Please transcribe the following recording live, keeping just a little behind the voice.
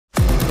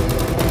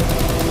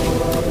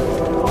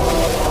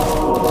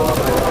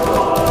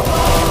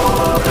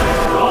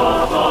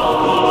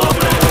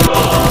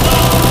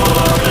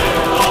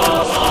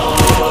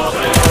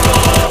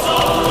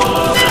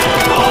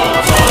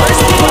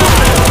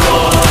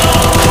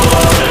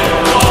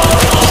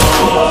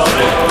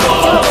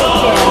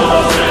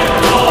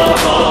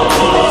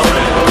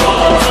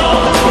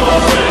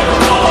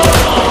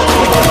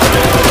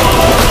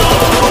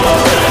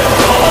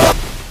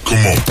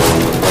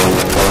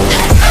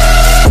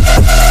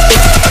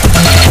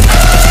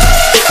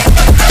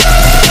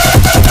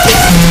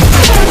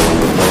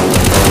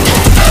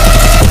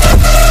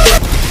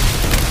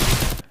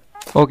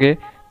Okay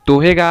तो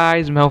hey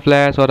guys, मैं हूं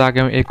फ्लैश और आ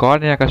गया हूं एक और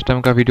नया कस्टम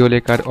का वीडियो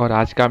लेकर। और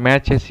आज का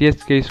मैच है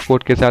सीएसके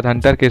स्पोर्ट के साथ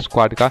हंटर के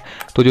स्क्वाड का।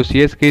 तो जो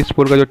सीएसके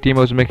स्पोर्ट का जो टीम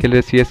है उसमें खेल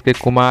रहे सीएसके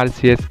कुमार,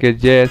 सीएसके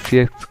जय,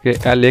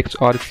 सीएसके एलेक्स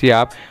और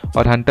सिहाब।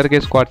 और हंटर के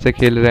स्क्वाड से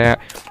खेल रहे हैं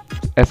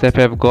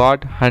SFF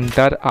God,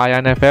 Hunter,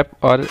 ion FF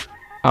और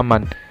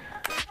अमन।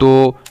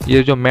 तो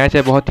ये जो मैच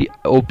है बहुत ही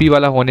ओपी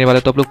वाला होने वाला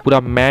है, तो आप लोग पूरा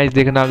मैच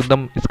देखना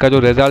एकदम। इसका जो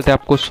रिजल्ट है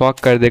आपको शॉक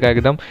कर देगा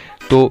एकदम।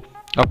 तो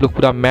आप लोग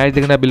पूरा मैच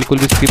देखना, बिल्कुल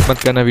भी स्किप मत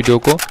करना वीडियो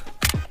को।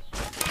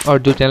 और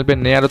जो चैनल पे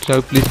नया हो तो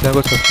चैनल प्लीज़ चैनल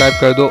को सब्सक्राइब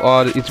कर दो।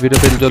 और इस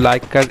वीडियो पे जो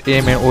लाइक कर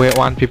एम है वो है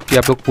 150,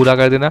 आप लोग पूरा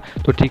कर देना।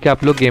 तो ठीक है,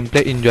 आप लोग गेम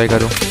प्ले एंजॉय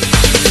करो।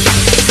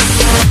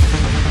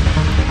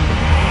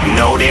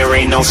 No, there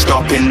ain't no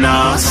stopping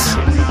us.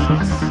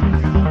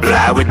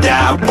 Fly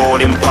without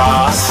boarding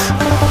pass.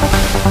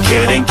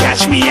 Couldn't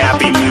catch me, I'll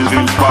be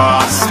moving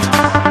fast.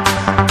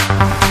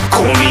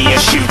 Call me a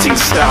shooting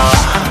star.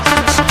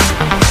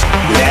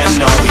 Let 'em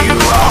know who you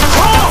are.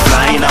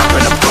 Flying up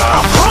in a bar.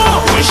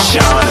 Wish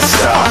on a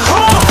star.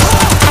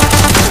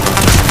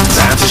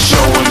 Time to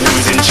show 'em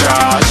who's in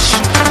charge.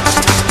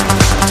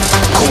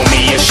 Call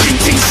me a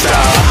shooting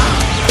star.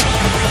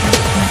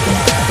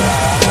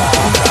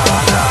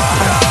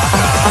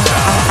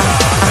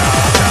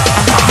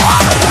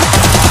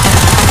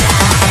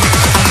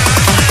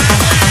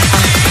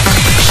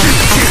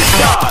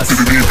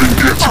 Didn't even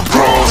get to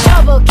cross.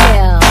 Double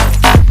kill.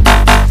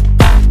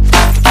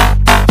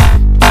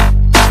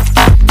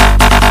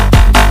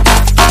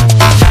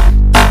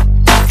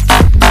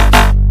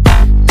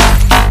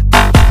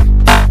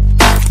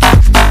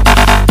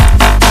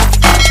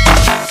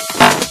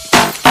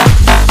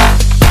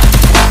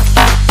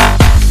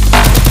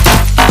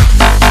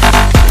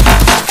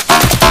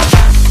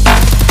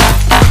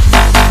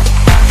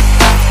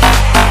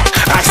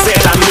 I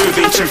said I'm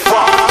moving too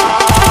far.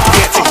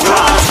 Get to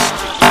glass.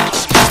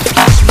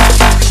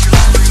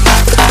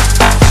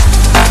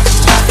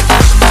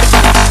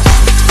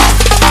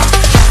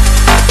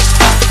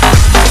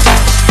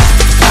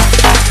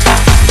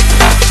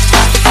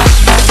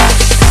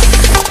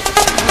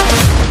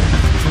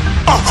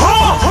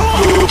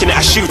 Looking at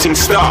a shooting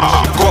star.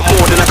 Got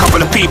more than a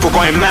couple of people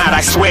going mad,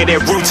 I swear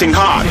they're rooting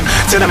hard.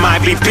 Tell them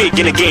I'd be big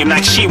in the game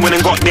like she went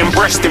and got them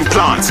breast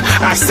implants.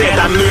 I said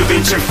I'm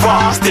moving too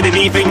fast, didn't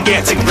even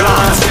get to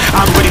glance.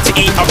 I'm ready to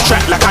eat up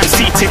track like I'm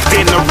seated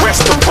in a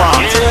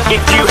restaurant.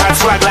 If you had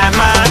swag like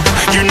mine,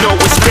 you know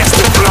it's best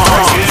to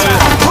flaunt.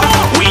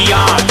 We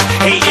aren't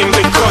hating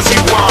because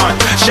you aren't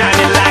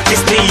shining like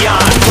it's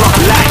neon, rock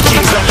like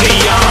kings of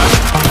Leon.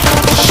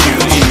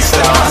 Shooting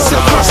stars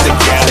across the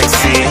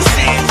galaxy.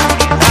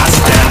 I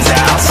stand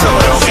out, so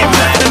don't be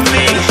mad at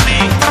me.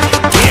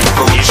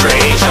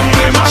 Infiltrate, I'm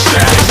with my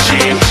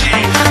strategy.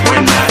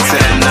 When I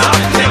turn up,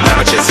 then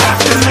I just have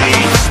to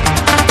leave.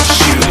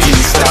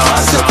 Shooting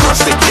stars across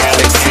the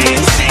galaxy.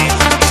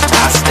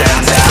 I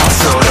stand out,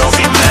 so don't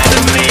be mad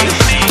at me.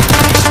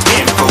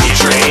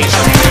 Infiltrate,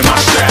 I'm with my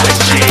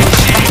strategy.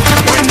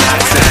 When I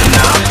turn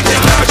up,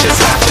 then I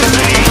just have to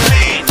leave.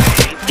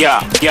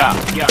 Yeah,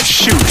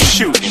 shoot,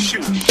 shoot,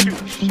 shoot, shoot.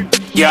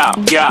 Yeah,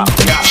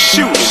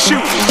 shoot,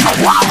 shoot.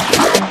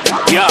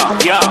 Yeah,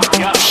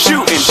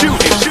 shooting,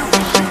 shooting, shoot.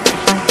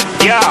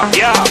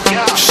 Yeah,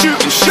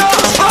 shooting,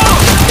 shots.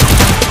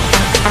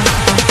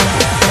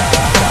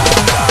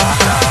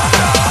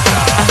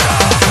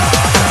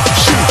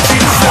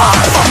 Shooting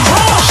stars,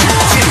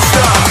 shooting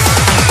stars,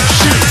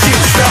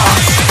 shooting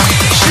stars,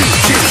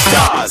 shooting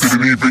stars.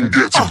 Didn't even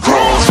get to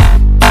cross.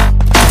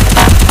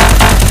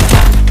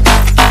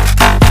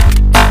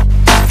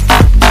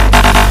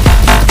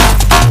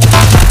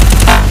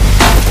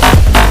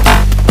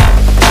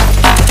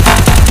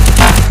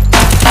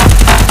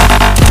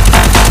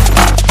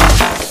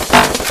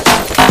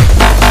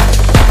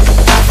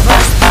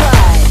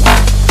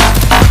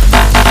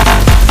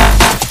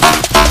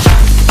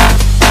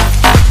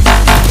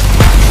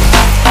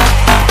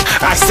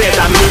 I said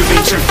I'm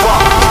moving too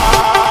far.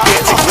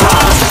 Get to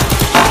glass.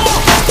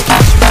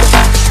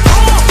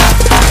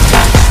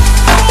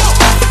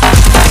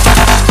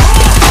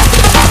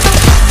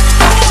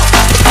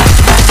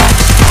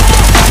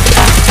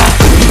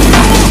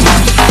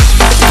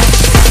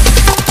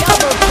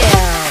 Double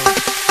kill.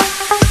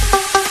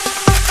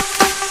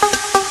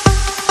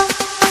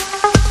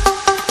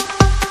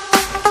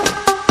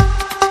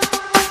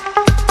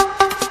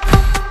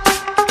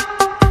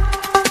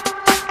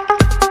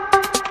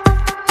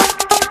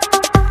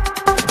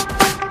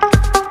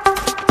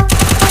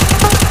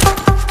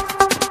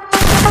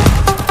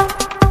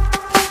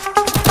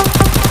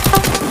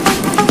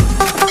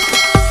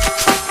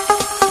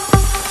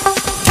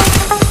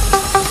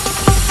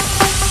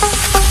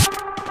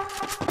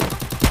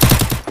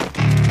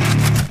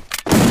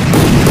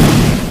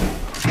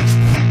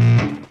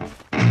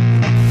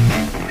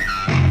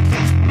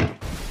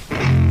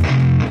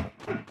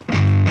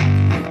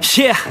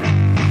 Yeah,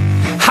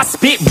 I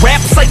spit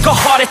raps like a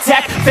heart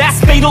attack,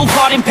 fast fatal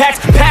heart impacts,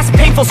 past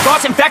painful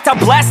scars. In fact, I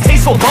blast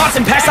tasteful bars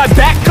and pass. I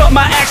back up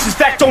my actions,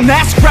 fact don't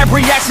ask, grab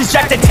reactions,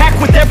 jacked attack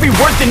with every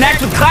word, then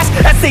act with class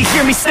as they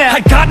hear me snap.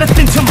 I got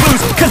nothing to lose,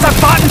 cause I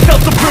fought and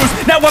felt the bruise.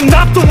 Now I'm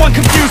not the one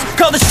confused,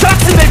 call the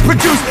shots and they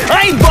produce.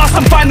 I ain't lost,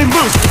 I'm finally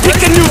loose. Pick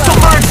a new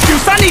silver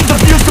excuse, I need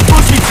the views to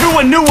boost me to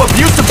a new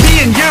abuse of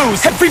being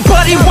used.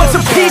 Everybody wants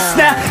a piece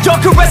now, y'all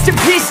can rest in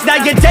peace now.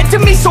 You're dead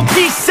to me, so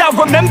peace out.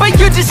 Remember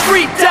you're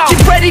discreet out. Get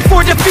ready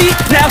for defeat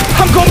now,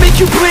 I'm gonna make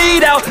you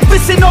bleed out.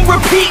 Listen on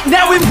repeat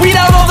now and weed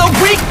out all the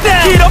weak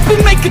now. Get up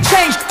and make a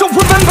change, don't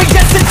remember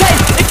yesterday.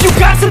 If you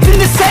got something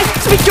to say,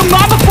 speak your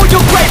mind before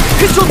your grave,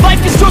 cause your life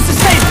is yours to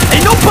save.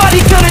 Ain't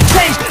nobody gonna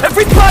change,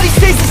 everybody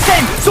stays the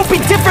same. So be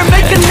different,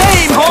 make a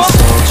name, huh?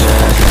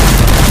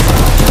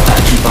 I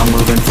keep on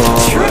moving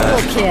forward,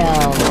 Triple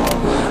kill.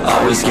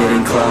 always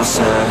getting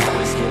closer.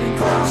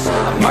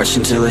 I march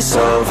until it's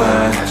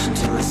over,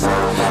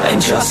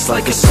 and just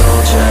like a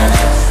soldier,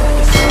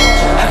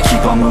 I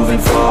keep on moving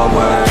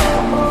forward,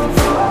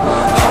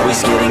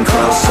 always getting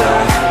closer.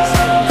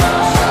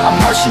 I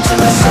march until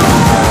it's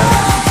over,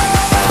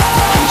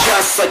 and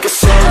just like a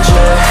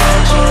soldier,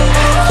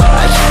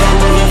 I keep on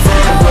moving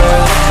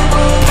forward,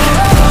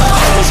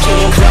 always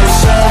getting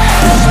closer.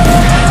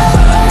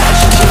 I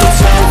march until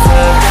it's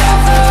over,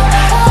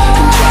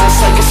 and just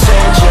like a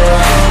soldier,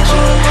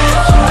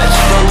 I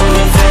keep on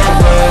moving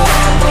forward,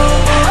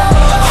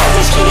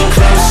 always getting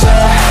closer.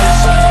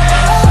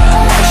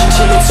 March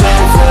until it's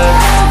over.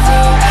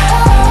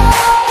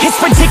 It's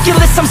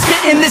ridiculous, I'm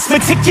spitting this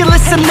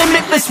meticulous and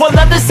limitless, while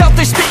others out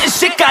there spitting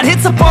shit got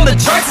hits up on the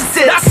charts and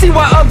shit. I see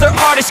why other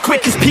artists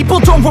quit, cause people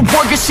don't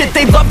reward good shit.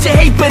 They love to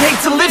hate but hate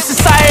to live.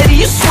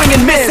 Society, you swing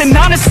and miss, and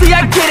honestly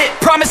I get it.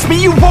 Promise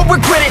me you won't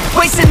regret it.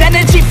 Wasting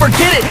energy,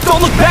 forget it. Don't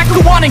look back,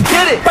 go on and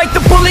get it. Bite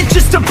the bullet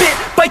just a bit,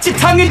 bite your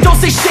tongue and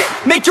don't say shit.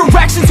 Make your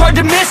actions hard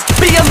to miss,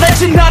 be a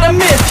legend not a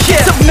myth.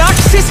 Yeah, it's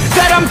obnoxious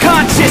that I'm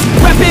conscious,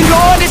 rapping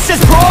honest as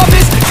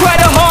promised. Try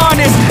to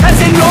harness, as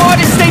an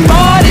artist, stay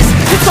modest.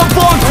 It's a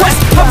long quest,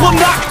 I will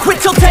not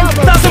quit till 10,000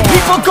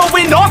 people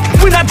going off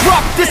when I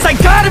drop this. I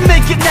gotta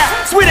make it now,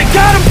 swear to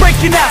God I'm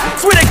breaking out.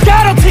 Swear to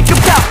God I'll take a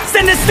bow,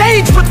 stand the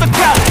stage with the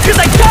crowd,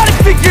 cause I got it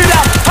figured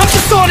out. I'm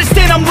just honest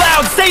and I'm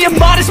loud, saying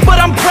modest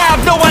but I'm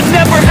proud. No, I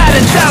never had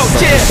a doubt,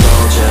 yeah.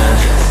 Soldier,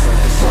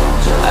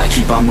 I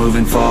keep on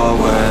moving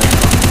forward,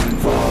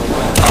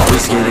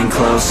 always getting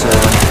closer.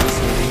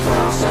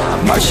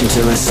 I march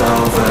until it's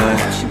over,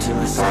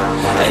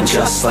 and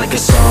just like a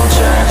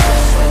soldier,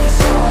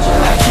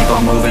 I keep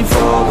on moving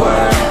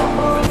forward,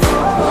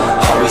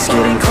 always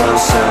getting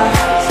closer.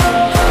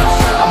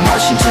 I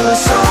march until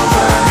it's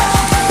over,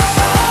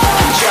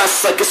 and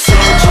just like a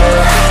soldier,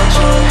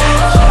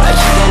 I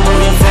keep on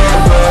moving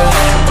forward,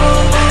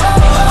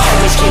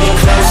 always getting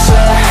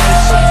closer.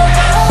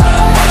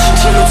 I march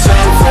until it's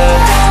over,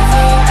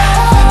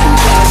 and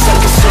just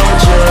like a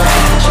soldier,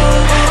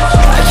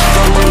 I keep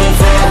on moving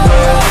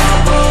forward,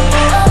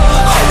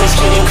 always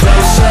getting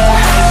closer.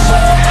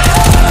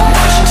 I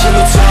march until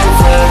it's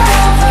over,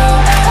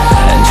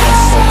 and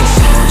just like a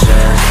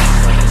soldier,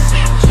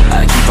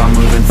 I keep on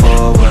moving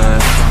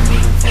forward,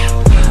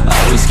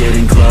 always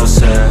getting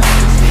closer.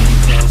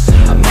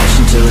 I march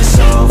until it's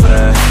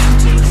over,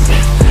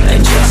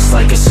 and just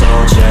like a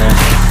soldier,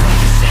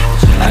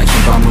 I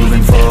keep on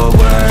moving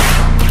forward,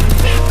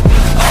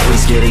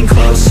 always getting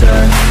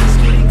closer.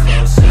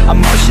 I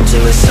march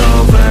until it's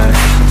over.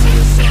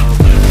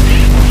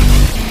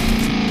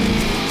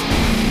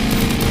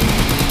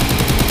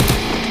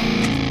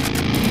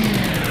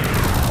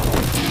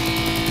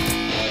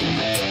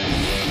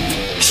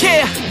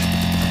 Yeah,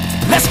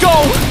 let's go.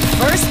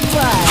 First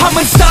blood. I'm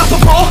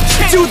unstoppable,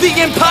 do the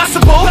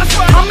impossible.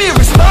 I'm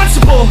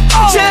irresponsible,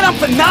 yet I'm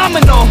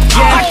phenomenal.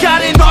 I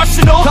got an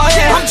arsenal,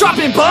 I'm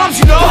dropping bombs,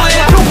 you know.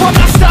 No, I'm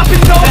not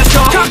stopping, no.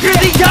 Conquer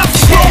the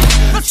obstacle.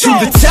 To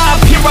the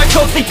top, here I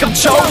go, think I'm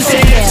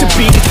chosen to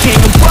be the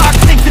king of rock,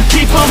 think the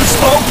people have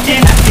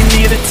spoken. I can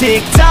hear the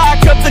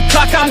tick-tock of the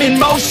clock, I'm in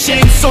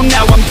motion. So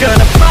now I'm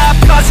gonna pop,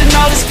 causing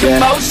all this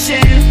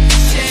commotion.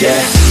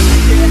 Yeah,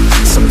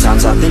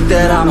 sometimes I think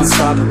that I'm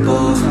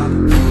unstoppable.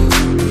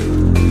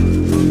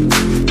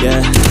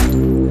 Yeah,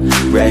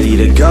 ready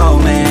to go,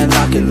 man,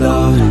 lock it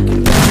low.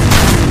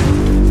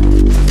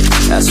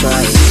 That's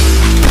right,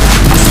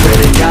 I swear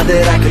to God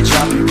that I could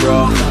drop it,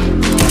 bro.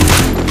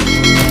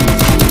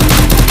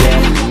 Yeah,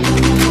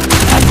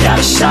 I got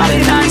a shot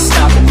and I ain't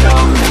stopping, no.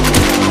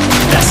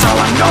 That's how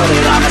I know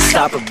that I'm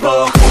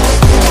unstoppable.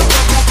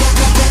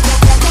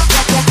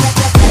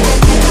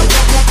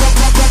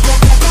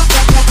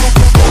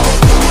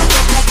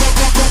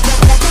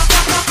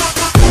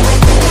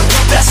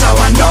 That's how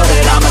I know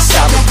that I'm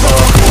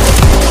unstoppable.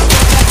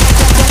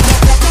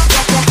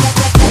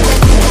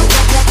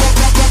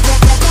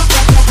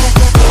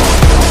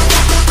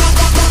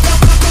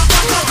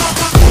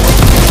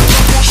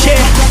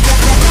 Yeah,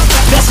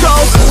 let's go.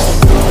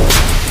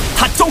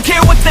 I don't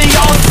care what they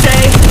all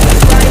say,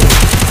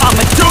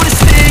 I'ma do this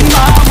thing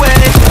my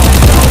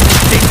way.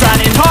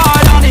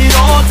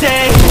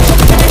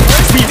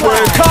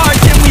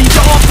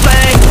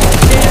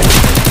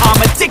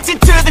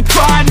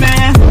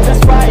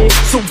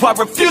 I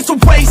refuse to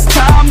waste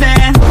time,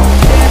 man.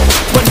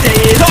 One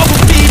day it all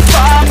will be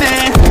fine,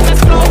 man.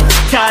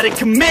 Gotta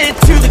commit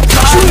to the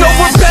climb. You know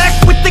we're back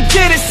with the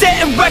Guinness,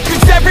 setting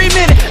records every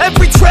minute,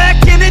 every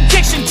track, in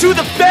addiction to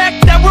the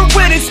fact that we're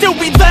winning. Still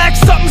we lack,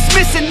 something's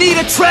missing,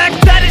 need a track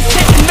that is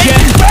hitting,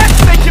 making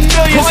racks, making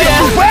millions.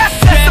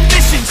 That's the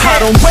mission. I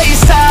don't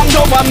waste time,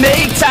 no, I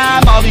make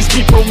time. All these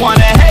people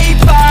wanna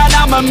hate, fine,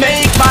 I'ma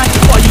make mine.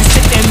 While you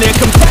sitting there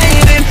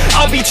complaining,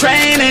 I'll be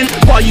training.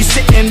 While you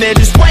sitting there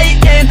just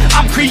waiting,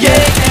 I'm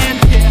creating.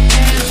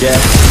 Yeah.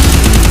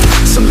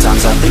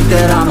 Sometimes I think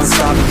that I'm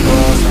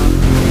unstoppable.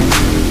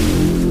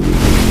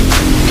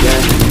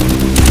 Yeah.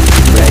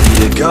 Ready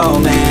to go,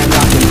 man,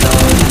 rock and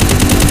roll.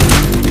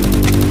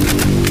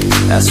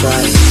 That's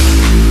right.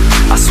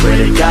 I swear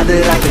to God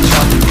that I can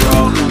try to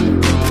grow.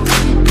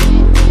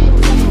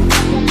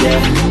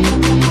 Yeah.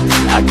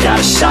 I got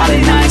a shot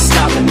and I ain't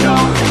stopping, no.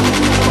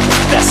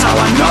 That's how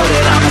I know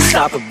that I'm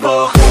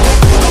unstoppable.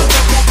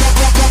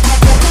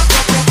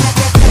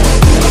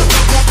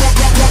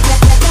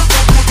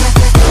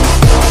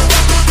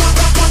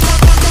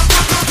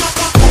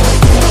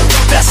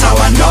 That's how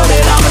I know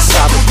that I'm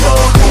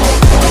unstoppable.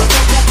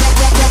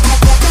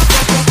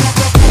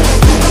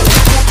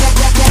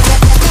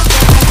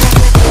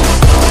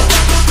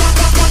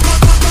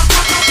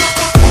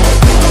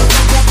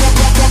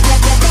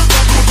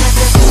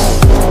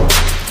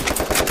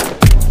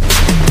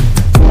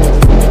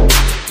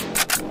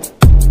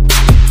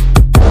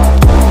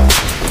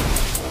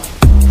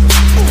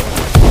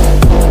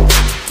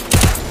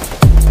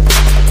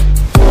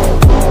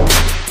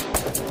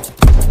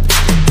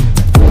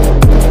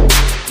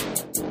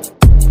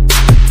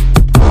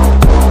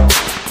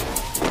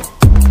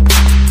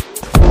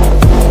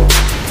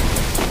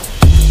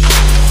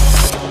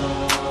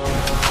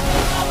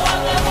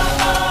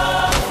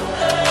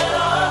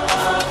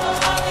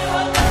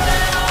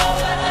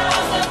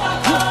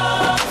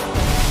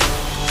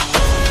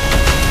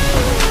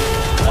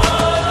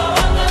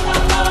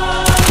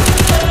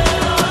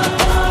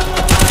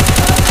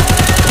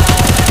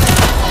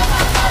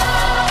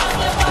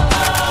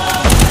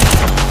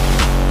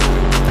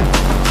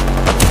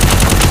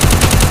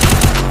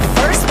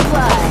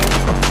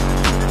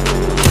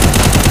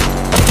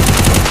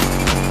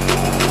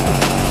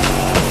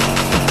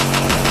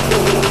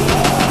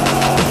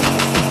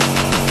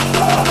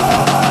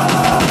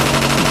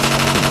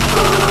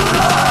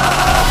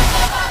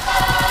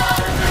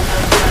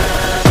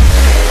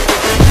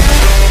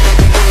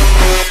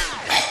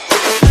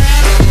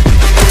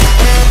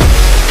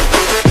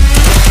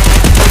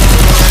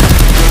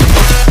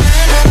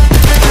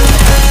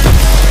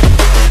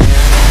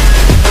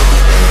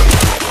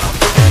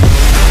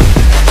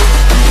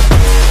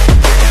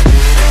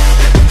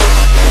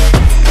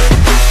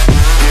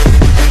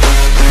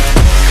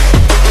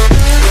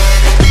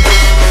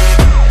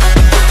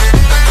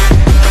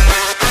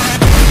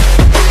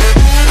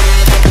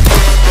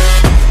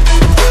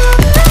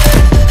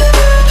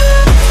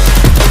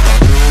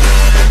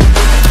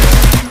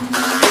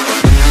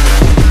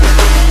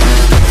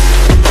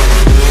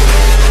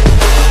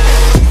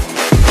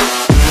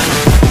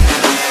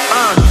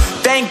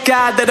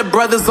 That the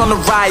brothers on the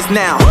rise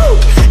now.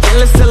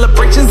 Endless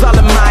celebrations all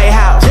in my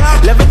house.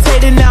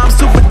 Levitating now, I'm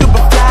super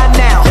duper fly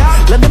now.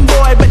 London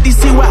boy, but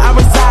DC where I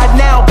reside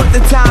now. Put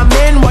the time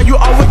in while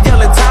you always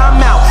yelling time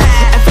out.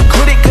 And for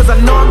quit it, cause I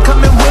know I'm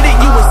coming with it.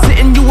 You were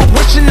sitting, you were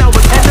wishing I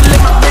was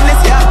handling my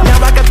business. Now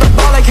I got the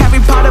ball like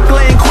Harry Potter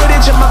playing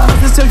Quidditch. And my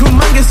business so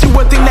humongous, you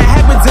would think that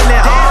happens in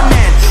there. Oh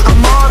man,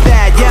 I'm all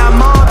that, yeah, I'm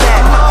all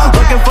that.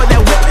 Looking for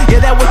that whip,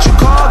 yeah, that what you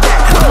call that.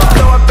 I'ma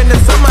blow up in the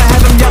summer,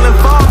 have them yelling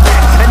fall back.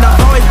 And I've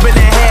always been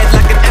ahead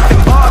like an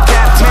effing ball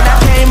cap. Man, I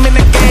came in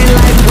the game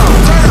like whoa.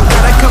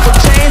 Got a couple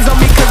chains on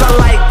me cause I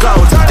like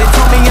gold. They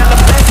told me I'm the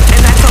best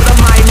and I told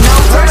them I know.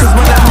 Cause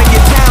when I'm in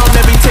your town,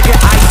 every ticket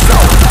I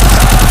sold.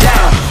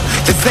 Damn,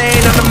 this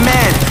ain't on the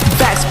man.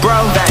 Facts, bro.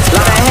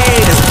 Lot of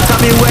haters,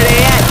 tell me where they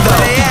at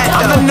though.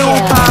 I'm the new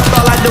pop,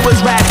 all I do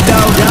is rap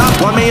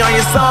though. Want me on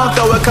your song,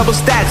 throw a couple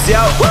stats,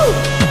 yo. Woo!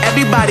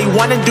 Everybody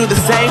wanna do the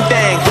same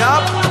thing,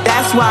 yup.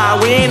 That's why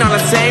we ain't on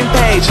the same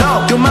page.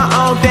 Do my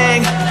own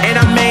thing, and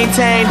I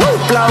maintain.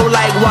 Flow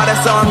like water,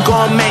 so I'm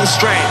going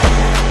mainstream.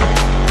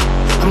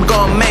 I'm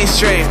going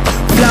mainstream.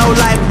 Flow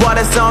like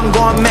water, so I'm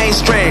going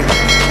mainstream.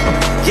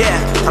 Yeah,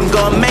 I'm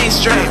going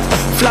mainstream.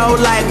 Flow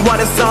like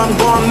water, so I'm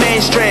going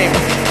mainstream.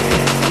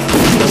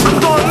 I'm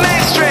going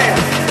mainstream.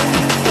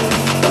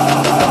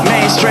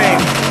 Mainstream.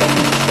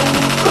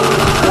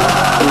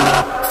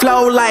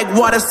 Flow like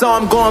water, so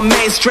I'm going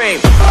mainstream.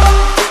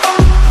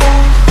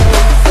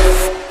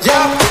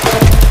 Yeah.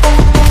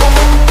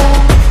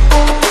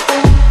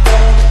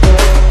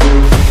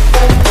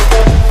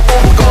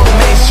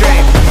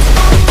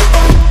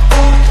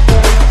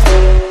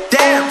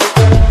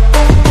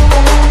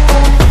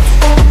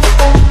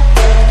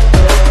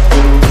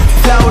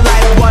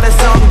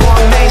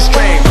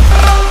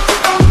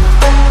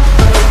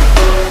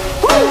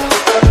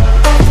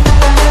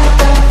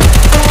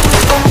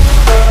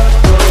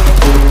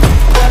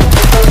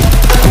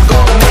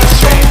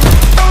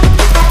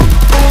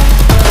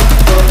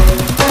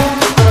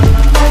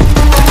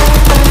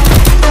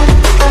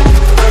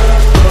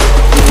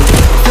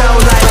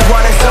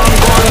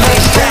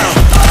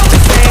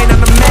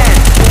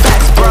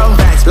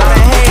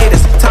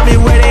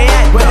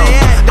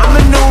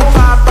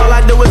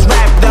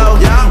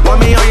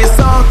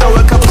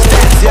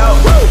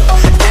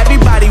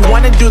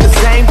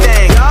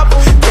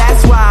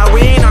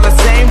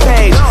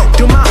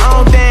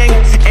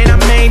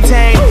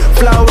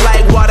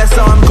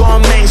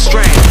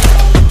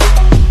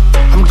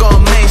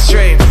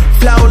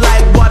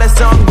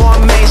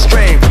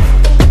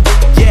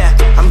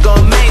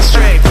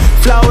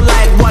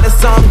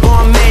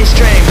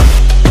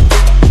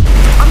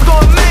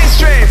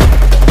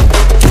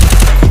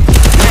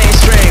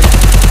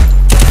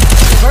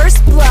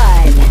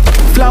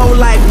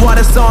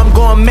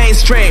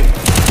 mainstream.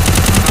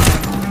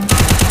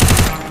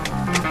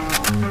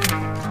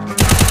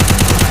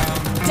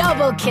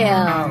 Double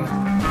kill.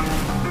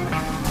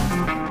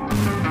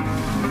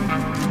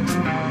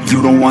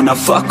 You don't wanna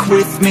fuck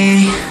with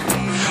me,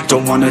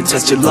 don't wanna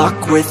test your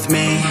luck with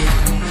me,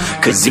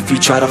 cause if you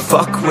try to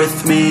fuck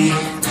with me,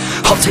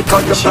 I'll take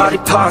all your body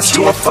parts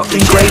to a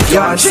fucking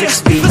graveyard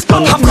 6 feet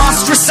on the I'm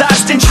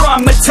ostracized and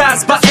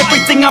traumatized by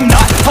everything I'm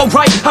not.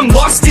 Alright, I'm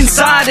lost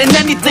inside, and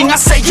anything I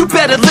say you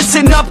better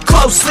listen up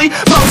closely.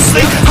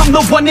 Mostly, I'm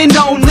the one and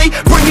only,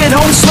 bring it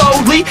home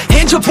slowly.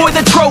 Hand your boy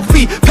the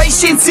trophy,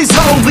 patience is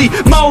holy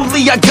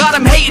moly. I got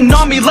him hating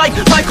on me like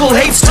Michael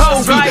hates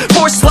Toby.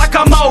 Force like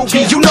I'm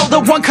Obi, you know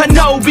the one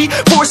Kenobi.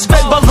 Force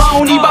fed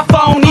baloney by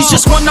phonies,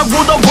 just wanna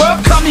rule the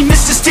world, call me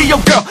Mr. Steel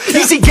Girl.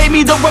 Easy gave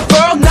me the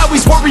referral, now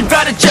he's worried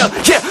about a jail.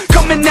 Yeah,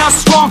 coming out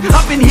strong,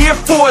 I've been here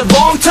for a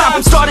long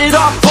time. Started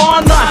off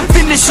online,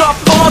 finish off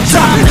all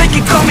time. They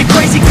can call me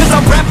crazy cause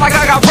I rap like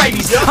I got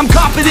rabies. I'm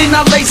confident,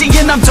 not lazy,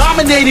 and I'm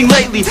dominating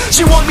lately.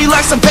 She want me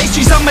like some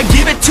pastries, I'ma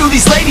give it to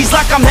these ladies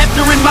like I'm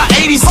Hefner in my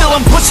 80s. Still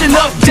I'm pushing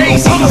up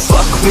daisies. Don't wanna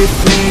fuck with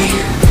me,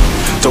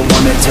 don't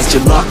wanna test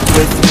your luck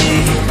with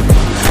me,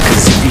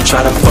 cause if you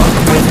try to fuck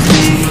with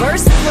me,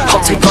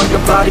 I'll take all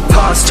your body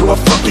parts to a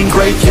fucking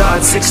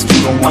graveyard 6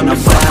 feet. Don't wanna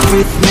fuck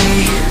with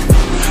me,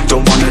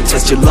 don't wanna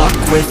test your luck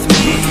with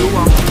me,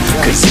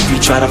 cause if you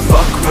try to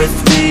fuck with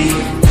me,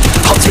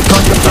 I'll take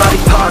all your body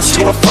parts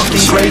to a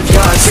fucking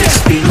graveyard 6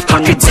 feet. I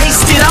can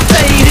taste it, I'm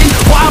fading.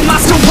 Why am I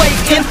still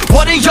waiting?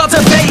 What are y'all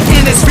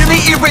debating? It's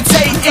really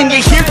irritating. You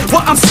hear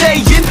what I'm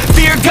saying?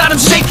 Fear got him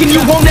shaking.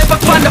 You won't ever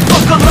find a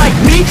fucker like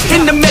me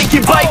in the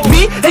making. Bite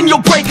me and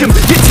you'll break him.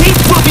 Your teeth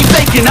will be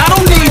vacant. I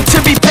don't need to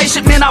be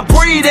patient, man. I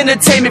breed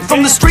entertainment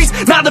from the streets,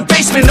 not the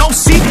basement. Oh,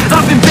 see,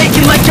 I've been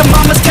baking like your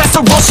mama's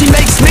casserole. She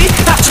makes me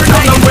after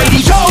on the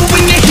radio.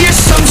 When you hear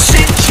some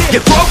shit,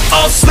 your throat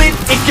all slit.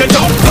 If you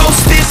don't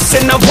post this,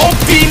 and I won't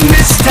be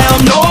missed. Hell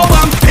no,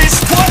 I'm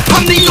pissed.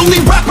 I'm the only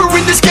rapper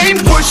in this game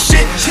worth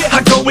shit.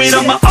 I go it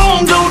on my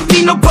own, don't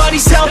need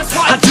nobody's help.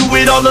 I do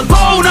it all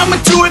alone, I'ma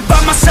do it by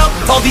myself.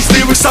 All these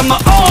lyrics on my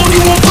own,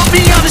 you won't put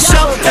me on the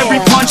shelf. Every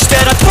punch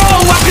that I throw,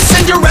 I can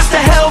send your ass to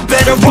hell.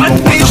 Better run,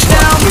 bitch,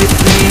 down with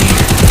me,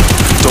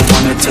 don't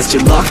wanna test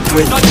your luck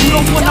with me,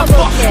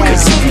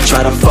 cause if you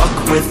try to fuck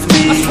with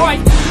me,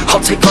 I'll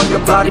take all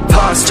your body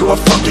parts to a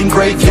fucking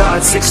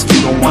graveyard 6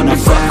 feet. Don't wanna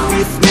fuck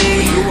with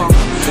me,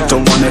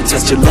 don't wanna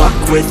test your luck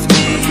with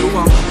me,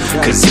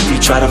 cause if you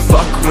try to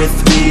fuck with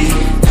me,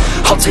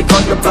 I'll take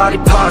all your body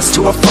parts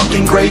to a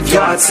fucking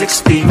graveyard 6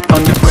 feet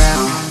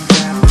underground.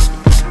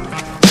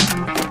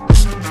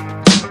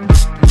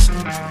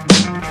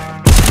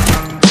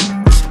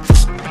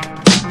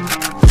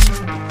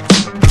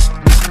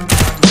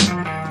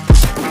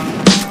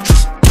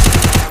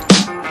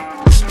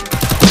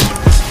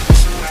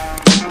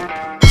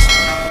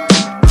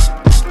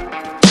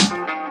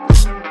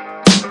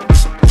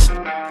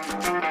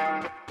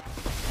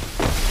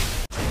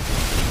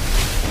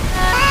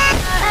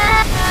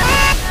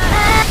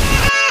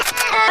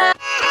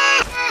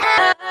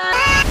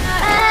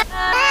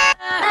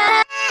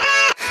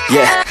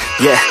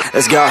 Yeah,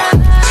 let's go.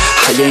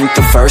 I ain't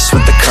the first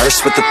with the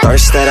curse, with the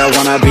thirst that I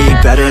wanna be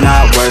better,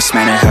 not worse,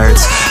 man it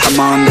hurts. I'm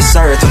on this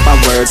earth with my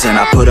words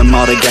and I put them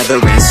all together,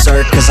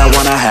 insert, cause I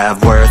wanna have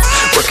worth.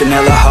 Working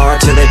hella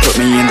hard till they put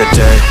me in the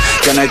dirt.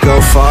 Gonna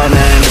go far,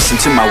 man, listen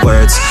to my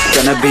words.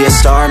 Gonna be a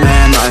star,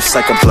 man, life's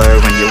like a blur.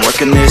 When you're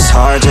working this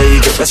hard till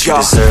you get what you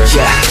deserve.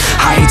 Yeah,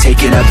 I ain't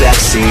taking a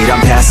backseat, I'm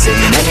passing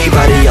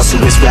anybody else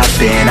who is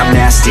rapping. I'm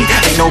nasty,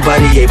 ain't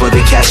nobody able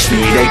to catch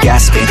me. They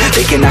gasping,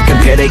 they cannot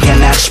compare, they can't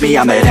match me.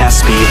 I'm at half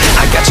speed,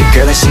 I got your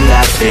girl and she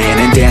laughing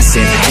and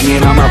dancing,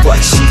 hanging on my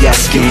butt, she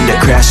asking to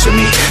crash with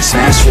me,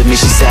 smash with me.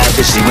 She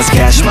savage, she wants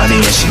cash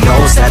money, and she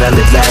knows that I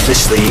live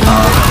lavishly.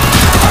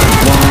 I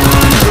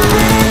wanna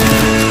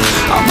live,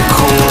 I'm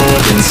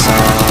cold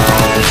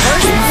inside.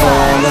 Give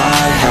all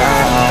I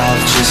have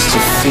just to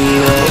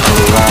feel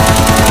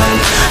alive.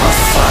 I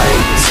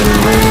fight to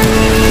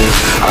live,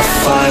 I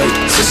fight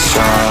to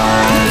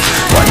strive.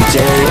 One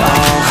day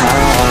I'll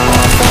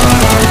have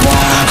what I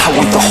want. I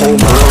want the whole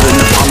world in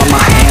the palm of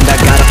my hand. I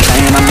got a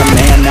plan, I'm the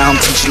man. Now I'm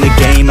teaching the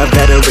game, a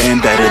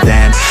veteran, better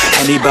than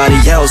anybody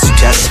else who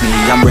tests me.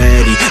 I'm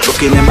ready,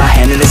 looking in my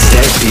hand and it's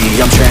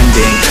steady. I'm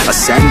trending,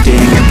 ascending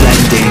and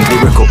blending,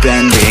 lyrical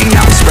bending.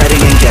 Now I'm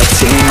spreading and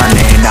getting my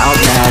name out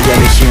now. Yeah,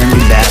 they hear me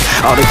laugh,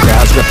 all the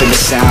crowds repping the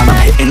sound. I'm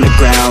hitting the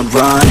ground,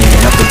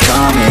 running, up and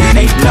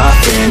coming, ain't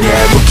nothing.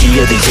 Yeah, rookie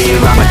of the year,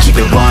 I'ma keep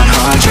it 100.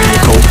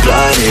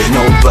 Cold-blooded,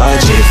 no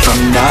budget, from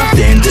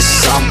nothing to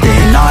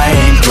something. I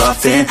ain't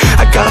bluffing,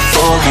 I got a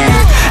full hand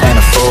and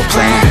a full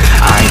plan.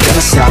 I ain't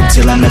gonna stop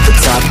till I'm at the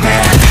top,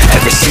 man.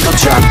 Every single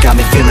drop got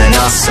me feeling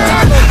awesome.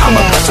 I'm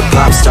about to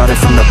pop, started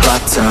from the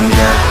bottom,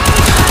 yeah.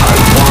 I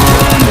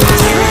wanna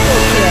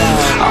live,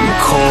 I'm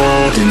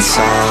cold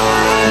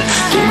inside.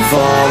 Give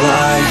all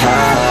I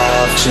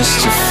have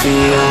just to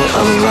feel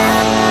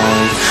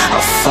alive. I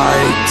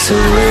fight to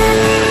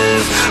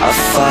live, I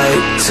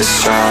fight to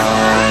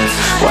strive.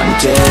 One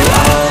day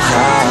I'll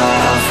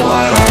have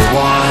what I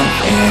want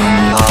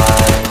in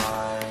life.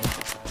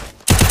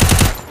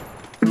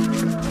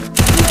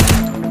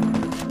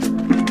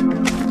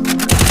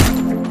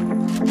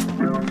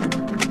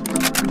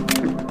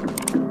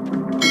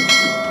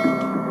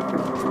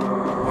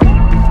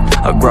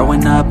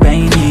 Growing up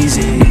ain't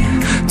easy.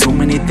 Too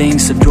many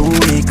things to do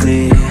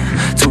weekly.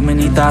 Too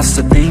many thoughts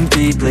to think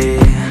deeply.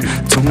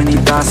 Too many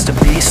thoughts to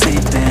be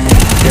sleeping,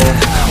 yeah.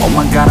 Oh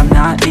my God, I'm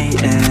not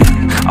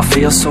eating. I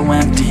feel so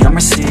empty, I'm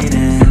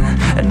receding.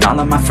 And all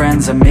of my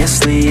friends are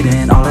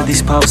misleading. All of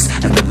these posts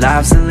and the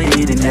lives they're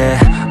leading,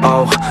 yeah.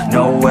 Oh,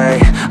 no way,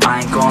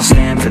 I ain't gon'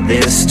 stand for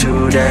this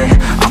today.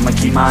 I'ma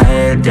keep my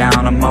head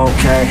down, I'm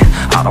okay.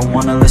 I don't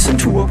wanna listen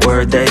to a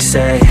word they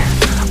say.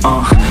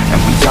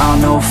 And we all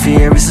know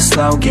fear is a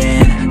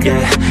slogan,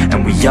 yeah.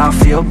 And we all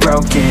feel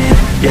broken,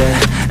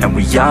 yeah. And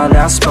we all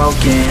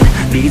outspoken.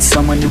 Need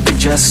someone who can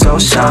just so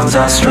sometimes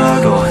I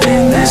struggle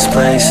in this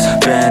place.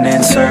 Been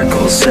in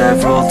circles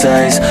several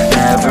days,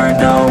 never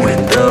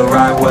knowing the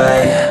right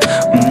way,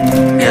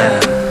 yeah.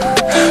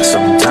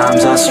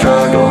 Sometimes I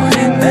struggle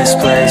in this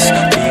place.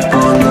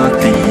 People look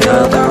the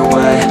other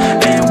way,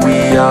 and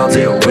we all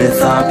deal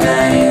with our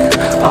pain,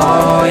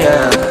 oh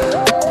yeah.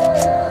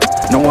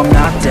 No, I'm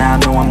not down,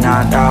 no, I'm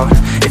not out.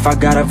 If I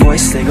got a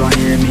voice, they gon'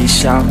 hear me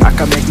shout. I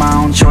can make my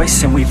own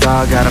choice and we've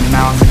all got a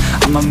mouth.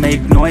 I'ma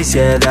make noise,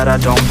 yeah, that I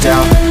don't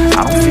doubt.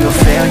 I don't feel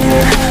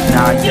failure,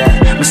 not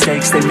yet.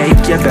 Mistakes they make,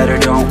 you better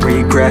don't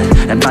regret.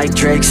 And like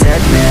Drake said,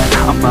 man,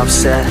 I'm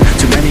upset.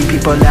 Too many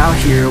people out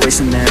here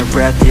wasting their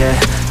breath, yeah,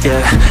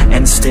 yeah.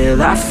 And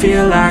still I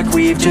feel like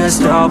we've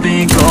just all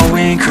been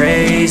going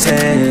crazy.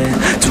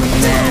 Too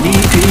many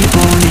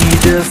people need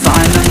to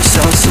find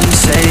themselves some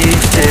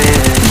safety.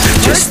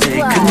 Just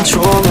take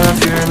control of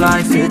your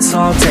life, it's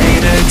all day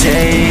to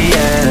day,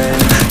 yeah.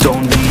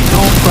 Don't need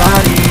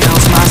nobody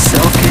else,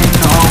 myself can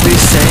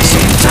always save.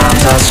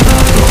 Sometimes I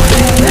struggle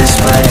in this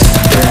place.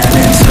 Been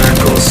in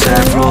circles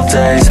several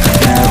days,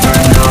 never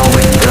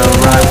knowing the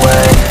right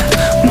way,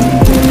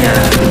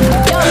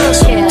 yeah.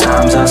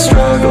 Sometimes I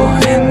struggle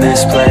in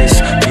this place.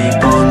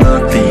 People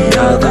look the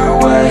other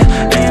way,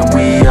 and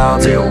we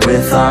all deal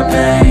with our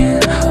pain,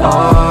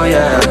 oh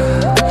yeah.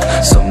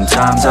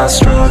 Sometimes I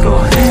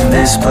struggle in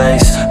this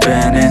place.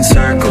 Been in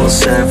circles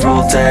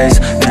several days,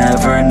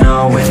 never know